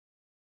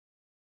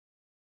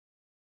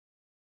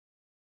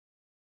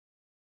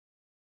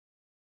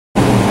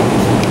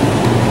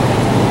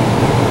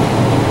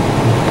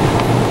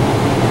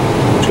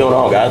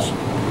on, guys?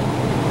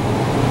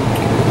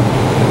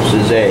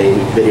 This is a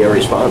video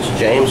response.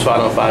 James,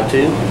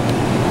 fighton52,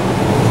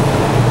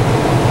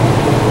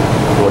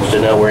 wants to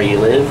know where you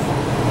live,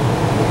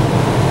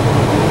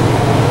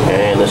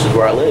 and this is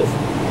where I live.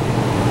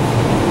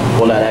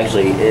 Well, not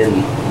actually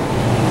in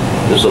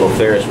this little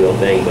Ferris wheel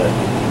thing, but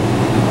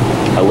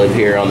I live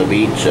here on the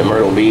beach at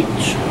Myrtle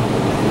Beach,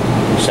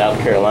 South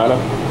Carolina.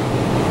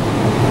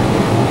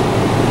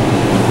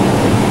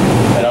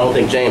 And I don't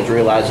think James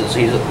realizes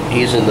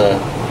he's in the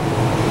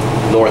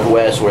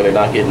Northwest where they're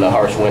not getting a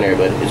harsh winter,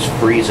 but it's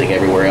freezing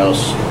everywhere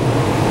else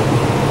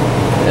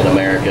in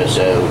America.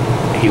 So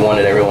he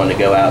wanted everyone to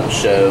go out and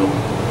show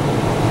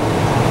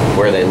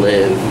where they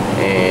live,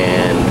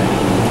 and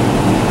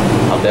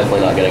I'm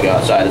definitely not going to go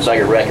outside. It's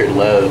like a record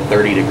low,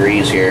 30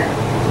 degrees here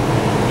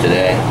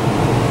today,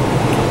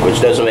 which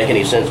doesn't make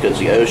any sense because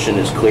the ocean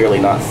is clearly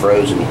not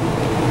frozen.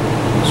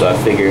 So I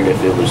figured if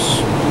it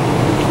was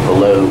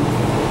below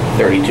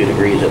 32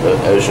 degrees that the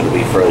ocean would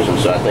be frozen.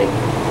 So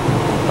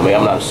I mean,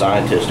 I'm not a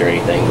scientist or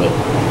anything, but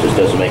it just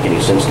doesn't make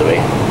any sense to me.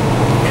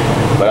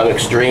 But I'm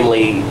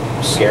extremely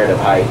scared of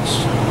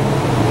heights,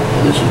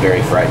 and this is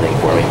very frightening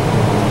for me.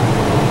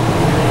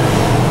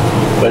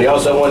 But he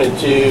also wanted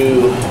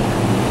to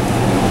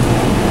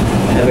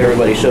have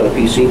everybody show a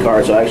PC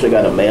card, so I actually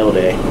got a mail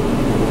day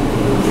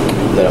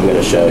that I'm going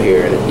to show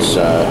here, and it's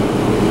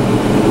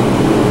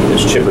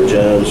this Chipper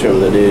Jones from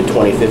the new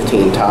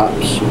 2015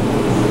 Topps.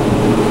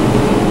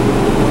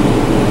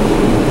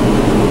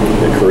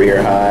 The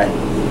career high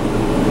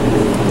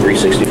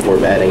 364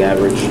 batting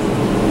average.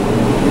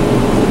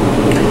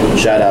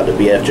 Shout out to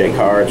BFJ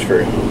Cards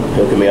for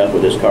hooking me up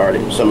with this card.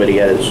 Somebody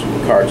at his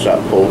card shop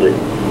pulled it,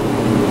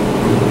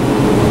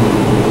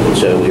 and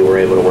so we were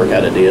able to work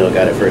out a deal,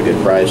 got it for a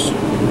good price.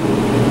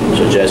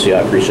 So Jesse,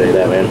 I appreciate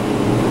that, man.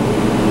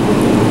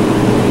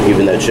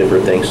 Even though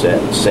Chipper thinks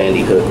that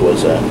Sandy Hook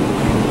was a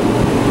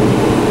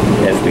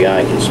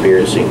FBI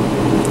conspiracy.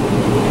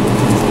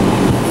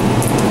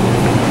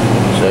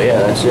 So yeah,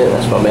 that's it.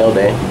 That's my mail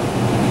day.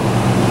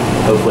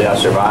 Hopefully I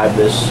survive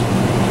this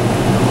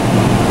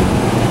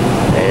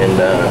and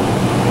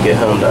get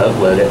home to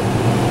upload it.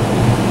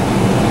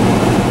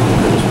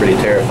 It's pretty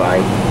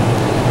terrifying.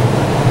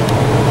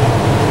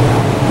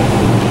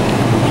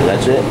 So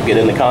that's it. Get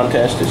in the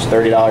contest. It's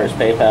 $30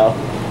 PayPal.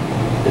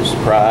 It's the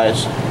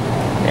prize.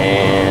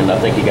 And I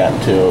think you got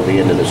until the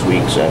end of this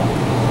week, so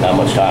not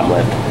much time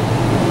left.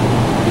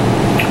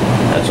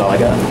 That's all I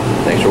got.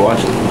 Thanks for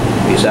watching.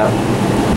 Peace out.